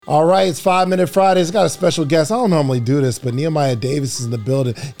All right, it's 5 Minute Fridays. Got a special guest. I don't normally do this, but Nehemiah Davis is in the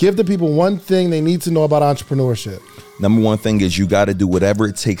building. Give the people one thing they need to know about entrepreneurship. Number one thing is you got to do whatever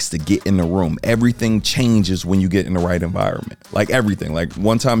it takes to get in the room. Everything changes when you get in the right environment. Like everything. Like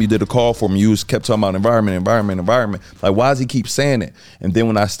one time you did a call for me, you kept talking about environment. Like, why does he keep saying it? And then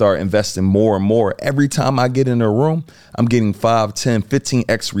when I start investing more and more, every time I get in a room, I'm getting 5, 10,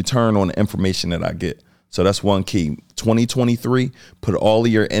 15x return on the information that I get. So that's one key. 2023, put all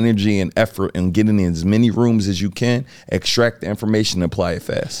of your energy and effort in getting in as many rooms as you can, extract the information, and apply it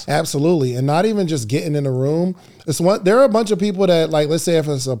fast. Absolutely. And not even just getting in a room. There are a bunch of people that, like, let's say if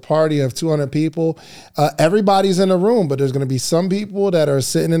it's a party of 200 people, everybody's in a room, but there's going to be some people that are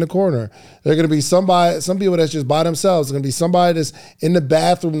sitting in the corner. There's going to be some people that's just by themselves. There's going to be somebody that's in the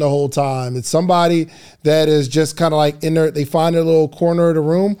bathroom the whole time. It's somebody that is just kind of like in there. They find their little corner of the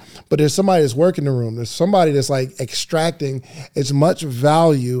room, but there's somebody that's working the room. There's somebody that's like extracting as much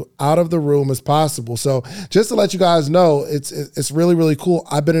value out of the room as possible. So just to let you guys know, it's really, really cool.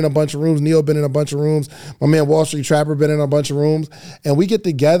 I've been in a bunch of rooms. Neil been in a bunch of rooms. My man Wall Street Trapper been in a bunch of rooms, and we get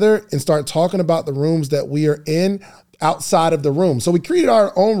together and start talking about the rooms that we are in outside of the room. So we created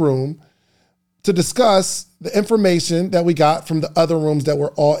our own room to discuss the information that we got from the other rooms that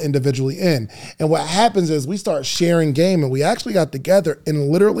we're all individually in. And what happens is we start sharing game, and we actually got together and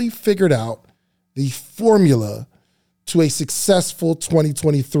literally figured out the formula to a successful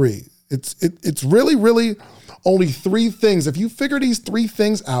 2023. It's really, really only 3 things. If you figure these 3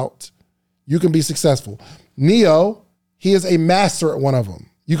 things out, you can be successful. Neo, he is a master at one of them.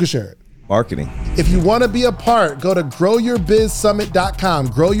 You can share it. Marketing. If you want to be a part, go to growyourbizsummit.com,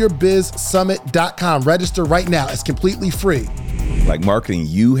 growyourbizsummit.com. Register right now. It's completely free. Like marketing,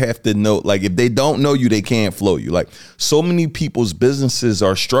 you have to know, like if they don't know you, they can't flow you. Like so many people's businesses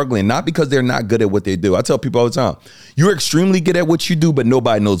are struggling, not because they're not good at what they do. I tell people all the time, you're extremely good at what you do, but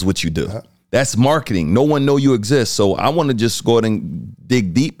nobody knows what you do. That's marketing. No one know you exist. So I want to just go ahead and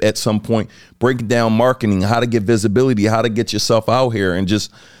dig deep at some point, break down marketing, how to get visibility, how to get yourself out here and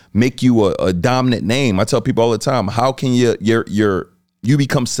just make you a dominant name. I tell people all the time, how can you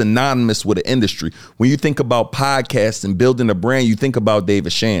become synonymous with the industry? When you think about podcasts and building a brand, you think about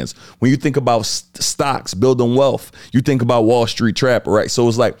David Shands. When you think about stocks, building wealth, you think about Wall Street Trapper, right? So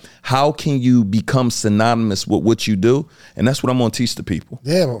it's like, how can you become synonymous with what you do? And that's what I'm going to teach the people.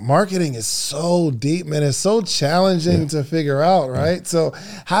 Yeah, but marketing is so deep, man. It's so challenging to figure out, right? So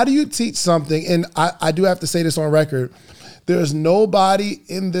how do you teach something? And I do have to say this on record. There's nobody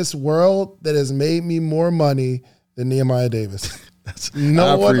in this world that has made me more money than Nehemiah Davis.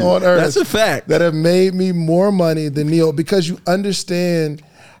 No one on earth. That's a fact. That have made me more money than Neil, because you understand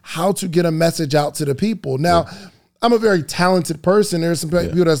how to get a message out to the people. Now, I'm a very talented person. There's some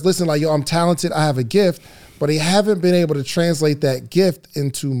people that's listening like, yo, I'm talented. I have a gift, but they haven't been able to translate that gift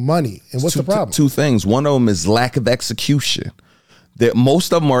into money. And what's the problem? 2 things. One of them is lack of execution. That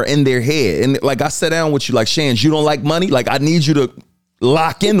most of them are in their head. And like I sat down with you, like, Shans, you don't like money? Like, I need you to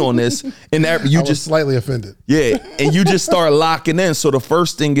lock in on this. And that you I was slightly offended. Yeah. And you just start locking in. So the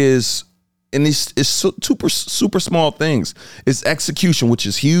first thing is, and it's super small things. It's execution, which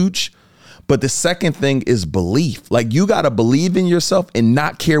is huge. But the second thing is belief. Like, you got to believe in yourself and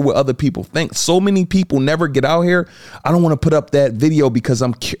not care what other people think. So many people never get out here. I don't want to put up that video because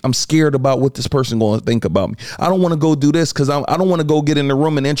I'm scared about what this person going to think about me. I don't want to go do this because I don't want to go get in the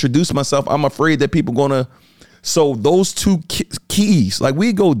room and introduce myself. I'm afraid that people going to. So those 2 keys, like,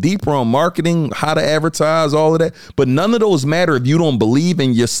 we go deeper on marketing, how to advertise, all of that. But none of those matter if you don't believe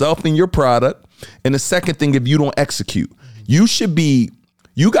in yourself and your product. And the second thing, if you don't execute,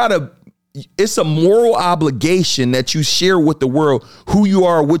 it's a moral obligation that you share with the world who you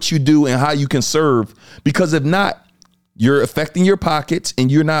are, what you do, and how you can serve. Because if not, you're affecting your pockets and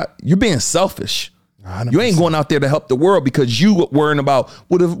you're being selfish. 100%. You ain't going out there to help the world because you worrying about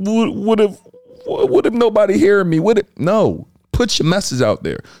what if nobody hearing me? No, put your message out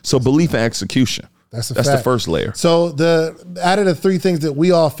there. So belief and execution. That's the first layer. So out of the 3 things that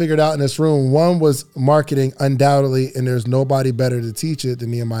we all figured out in this room, one was marketing, undoubtedly, and there's nobody better to teach it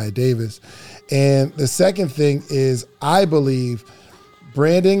than Nehemiah Davis. And the second thing is, I believe,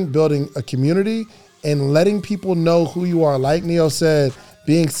 branding, building a community, and letting people know who you are. Like Neo said,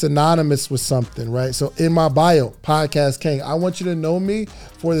 being synonymous with something, right? So in my bio, Podcast King, I want you to know me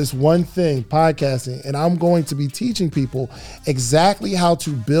for this one thing, podcasting, and I'm going to be teaching people exactly how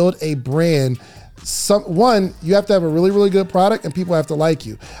to build a brand. You have to have a really, really good product, and people have to like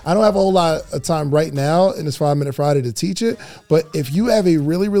you. I don't have a whole lot of time right now in this 5 Minute Friday to teach it, but if you have a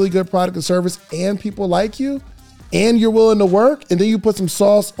really, really good product and service and people like you and you're willing to work, and then you put some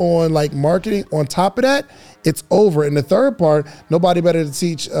sauce on like marketing on top of that, it's over. And the third part, nobody better to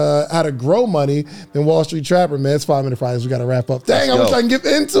teach how to grow money than Wall Street Trapper, man. It's 5 Minute Fridays. We got to wrap up. Dang, I wish I can get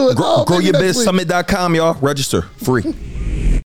into it. GrowYourBizSummit.com, y'all. Register. Free.